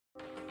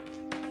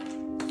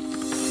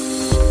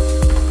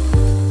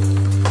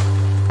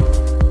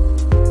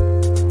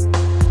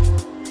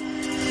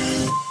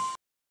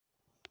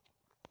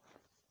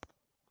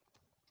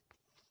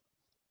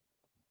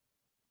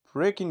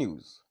Breaking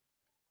news.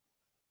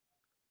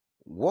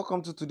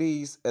 Welcome to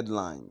today's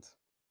headlines.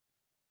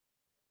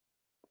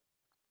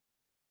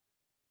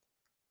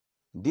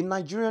 The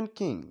Nigerian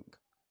king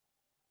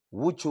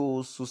who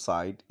chose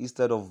suicide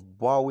instead of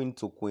bowing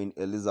to Queen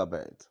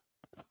Elizabeth.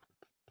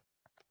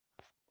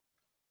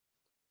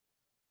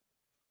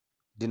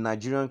 The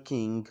Nigerian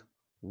king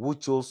who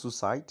chose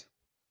suicide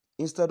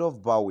instead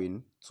of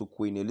bowing to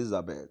Queen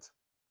Elizabeth.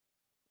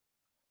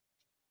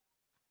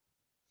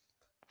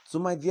 To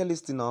my dear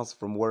listeners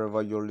from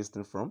wherever you're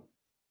listening from,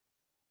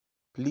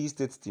 please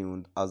stay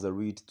tuned as I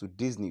read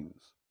today's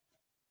news.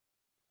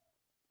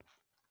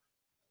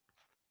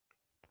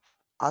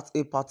 At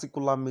a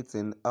particular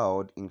meeting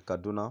held in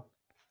Kaduna,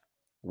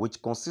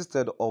 which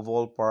consisted of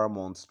all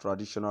paramount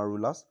traditional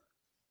rulers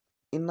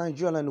in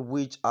Nigeria, and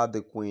which are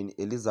the Queen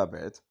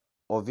Elizabeth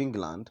of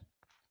England,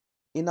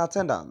 in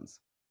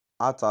attendance,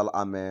 Atal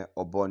Ame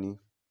Oboni,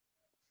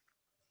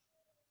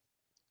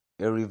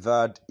 a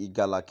revered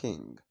Igala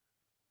king,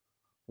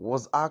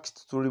 was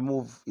asked to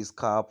remove his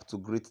cap to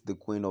greet the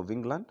Queen of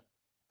England,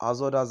 as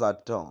others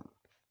had done.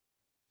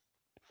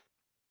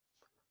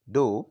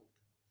 Though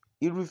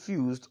he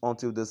refused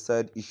until they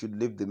said he should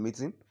leave the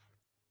meeting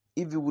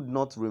if he would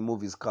not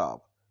remove his cap,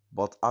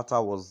 but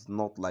Atta was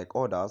not like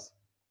others,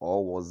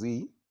 or was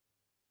he?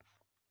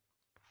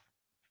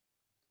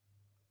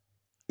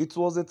 It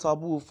was a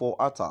taboo for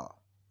Atta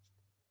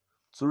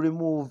to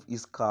remove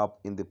his cap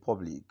in the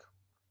public.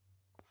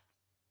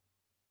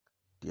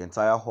 The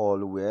entire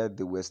hall where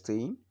they were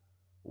staying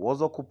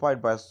was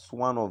occupied by a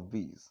swarm of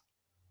bees,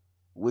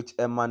 which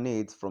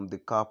emanates from the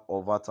cap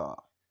of Atta.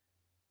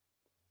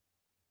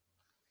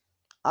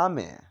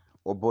 Ame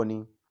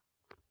Oboni,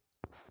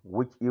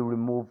 which he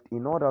removed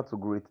in order to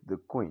greet the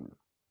queen.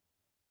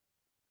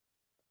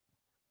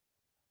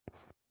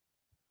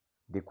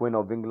 The Queen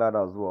of England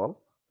as well,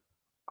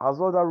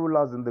 as other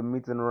rulers in the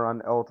meeting,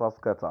 ran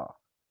helter-skelter,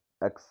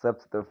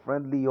 except the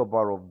friendly Oba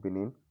of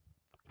Benin,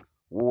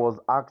 who was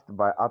asked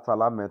by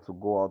Atalame to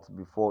go out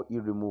before he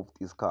removed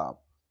his cap.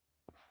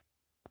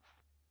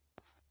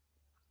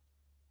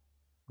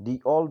 The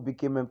hall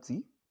became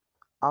empty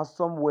as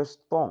some were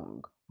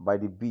stung by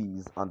the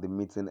bees and the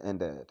meeting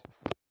ended.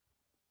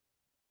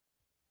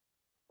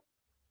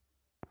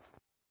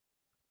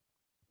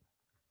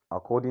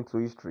 According to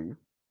history,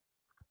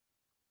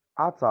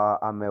 Atta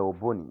Ame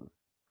Oboni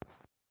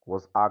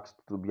was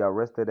asked to be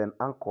arrested and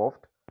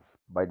handcuffed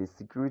by the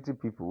security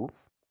people,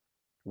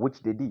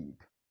 which they did,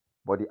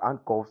 but the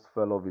handcuffs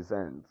fell off his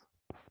hands.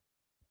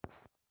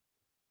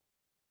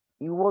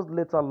 He was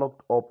later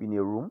locked up in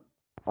a room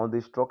on the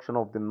instruction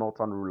of the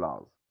northern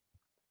rulers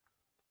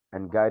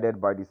and guided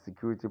by the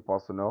security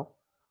personnel,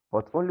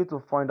 but only to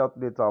find out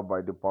later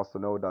by the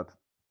personnel that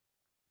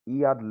he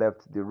had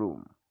left the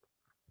room.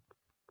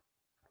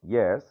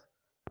 Yes,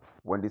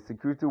 when the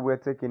security were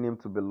taking him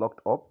to be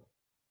locked up,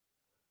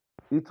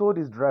 he told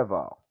his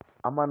driver,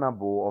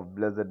 Amanabo of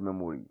blessed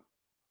memory,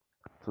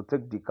 to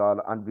take the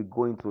car and be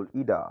going to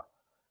Ida,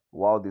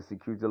 while the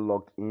security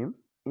locked him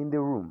in the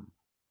room.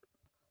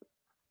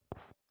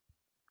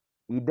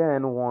 He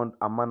then warned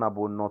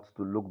Amanabo not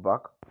to look back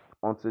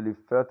until he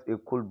felt a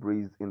cool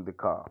breeze in the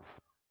car.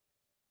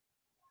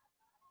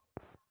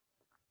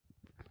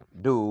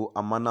 Though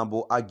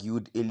Amanabo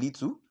argued a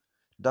little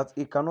that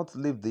he cannot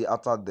leave the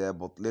attack there,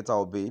 but later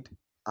obeyed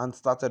and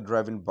started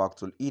driving back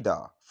to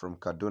Ida from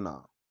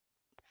Kaduna.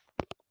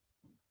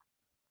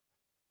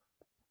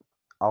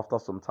 After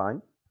some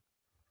time,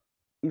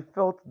 he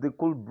felt the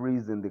cool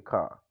breeze in the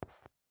car,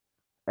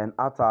 and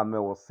Atta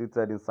Ame was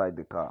seated inside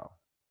the car.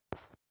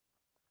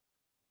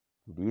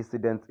 The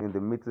incident in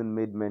the meeting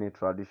made many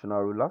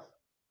traditional rulers,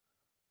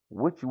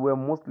 which were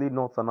mostly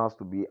northerners,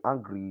 to be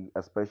angry,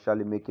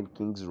 especially making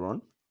kings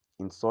run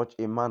in such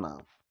a manner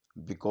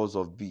because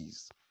of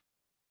bees.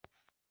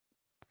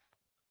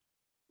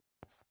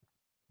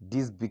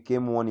 This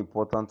became one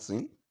important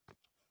thing,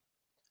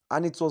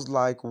 and it was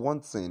like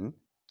one thing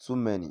too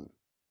many.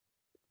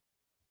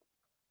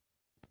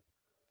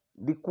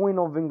 The Queen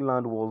of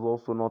England was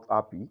also not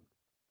happy,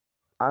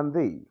 and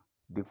they,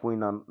 the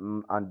Queen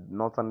and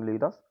northern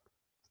leaders,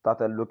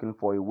 started looking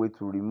for a way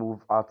to remove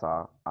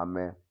Atta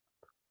Ame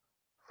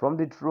from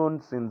the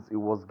throne, since it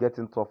was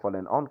getting tougher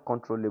and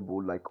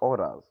uncontrollable like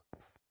others,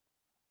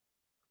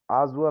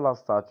 as well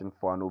as searching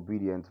for an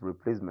obedient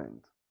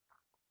replacement.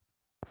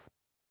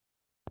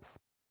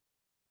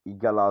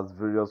 Igala has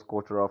various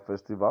cultural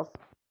festivals,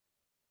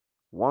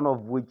 one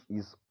of which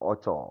is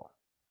Ocho.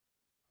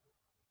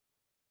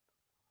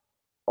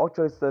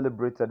 Ocho is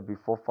celebrated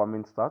before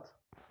farming starts,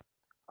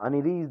 and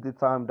it is the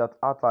time that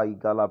Atta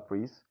Igala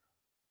prays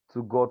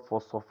to God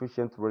for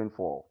sufficient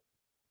rainfall,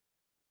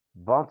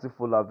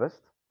 bountiful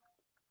harvest,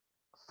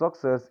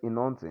 success in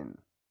hunting.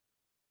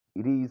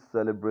 It is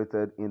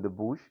celebrated in the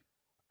bush,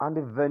 and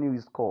the venue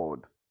is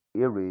called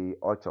Ere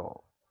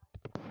Ocho,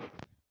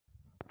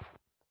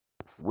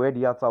 where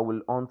the Atta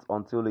will hunt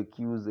until he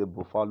kills a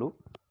buffalo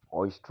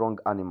or a strong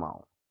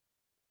animal.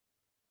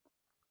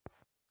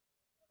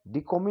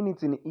 The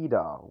community in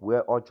Ida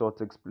where Ocho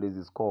takes place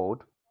is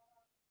called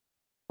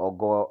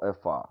Ogo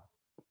Efa.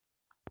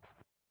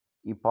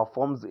 he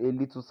performs a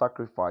little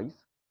sacrifice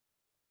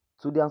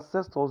to the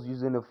ancestors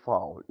using a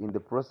fowl in the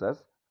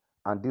process,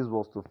 and this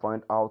was to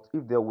find out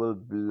if there will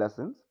be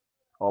blessings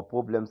or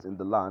problems in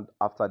the land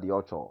after the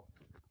orchard.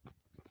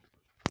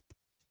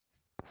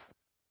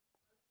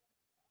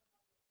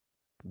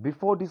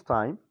 Before this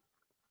time,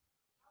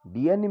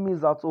 the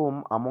enemies at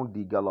home among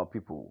the Igala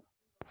people,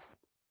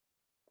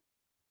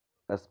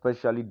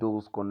 especially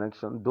those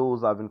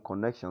having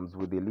connections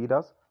with the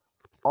leaders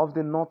of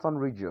the northern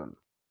region,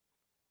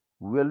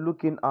 were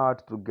looking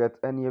hard to get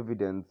any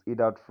evidence,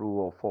 either true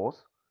or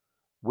false,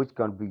 which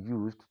can be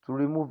used to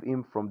remove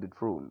him from the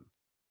throne.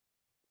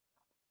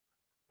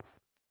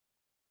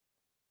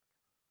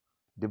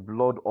 The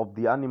blood of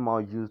the animal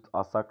used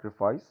as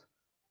sacrifice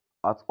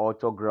at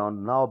orchard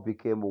ground now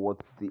became what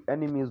the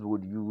enemies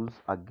would use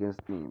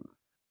against him.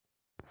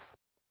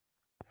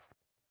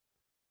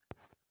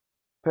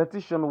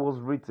 Petition was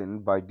written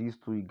by these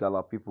two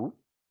Igala people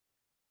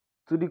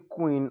to the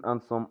queen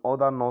and some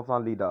other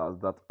northern leaders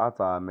that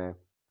Ata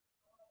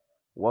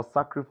was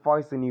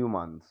sacrificing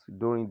humans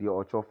during the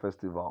orchard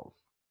festivals,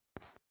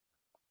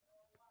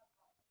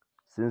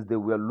 since they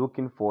were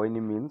looking for any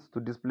means to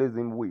displace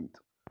him with.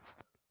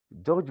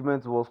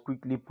 Judgment was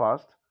quickly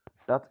passed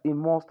that he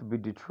must be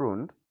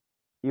dethroned,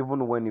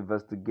 even when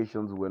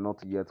investigations were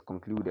not yet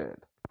concluded.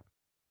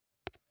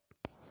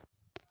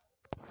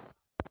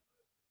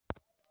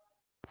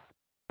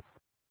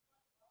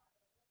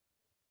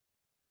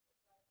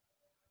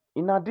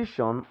 In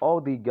addition,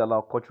 all the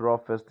Igala cultural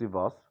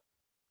festivals,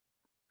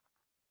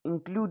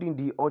 including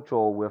the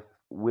orchard,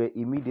 were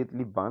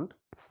immediately banned,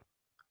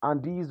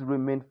 and these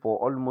remained for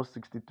almost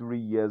 63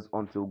 years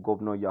until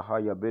Governor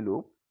Yahaya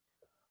Bello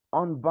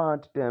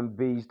unbanned them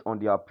based on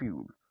the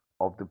appeal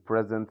of the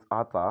present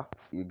Atta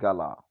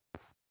Igala.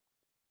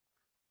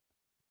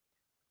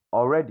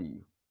 Already,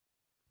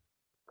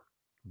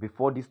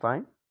 before this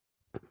time,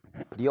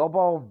 the Oba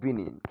of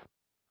Benin,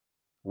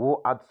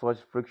 who had such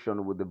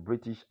friction with the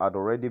British, had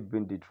already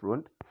been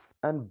dethroned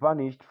and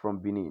banished from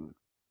Benin.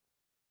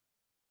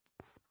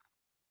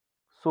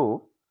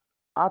 So,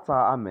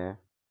 Atta Ame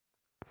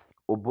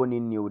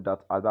Oboni knew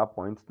that at that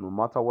point, no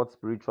matter what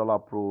spiritual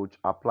approach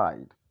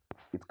applied,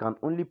 it can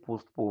only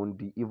postpone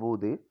the evil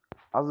day,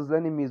 as his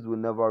enemies will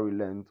never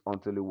relent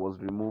until it was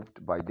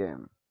removed by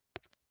them.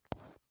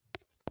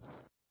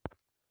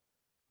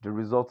 The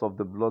result of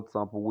the blood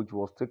sample, which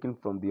was taken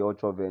from the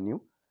orchard venue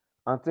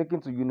and taken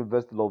to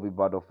University of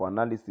Ibadan for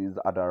analysis,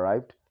 had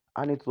arrived,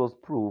 and it was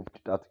proved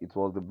that it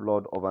was the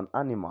blood of an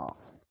animal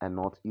and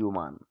not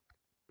human.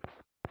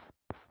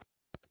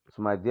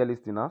 So my dear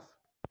listeners,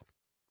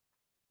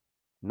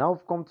 now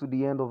we've come to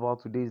the end of our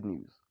today's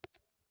news.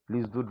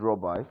 Please do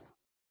drop by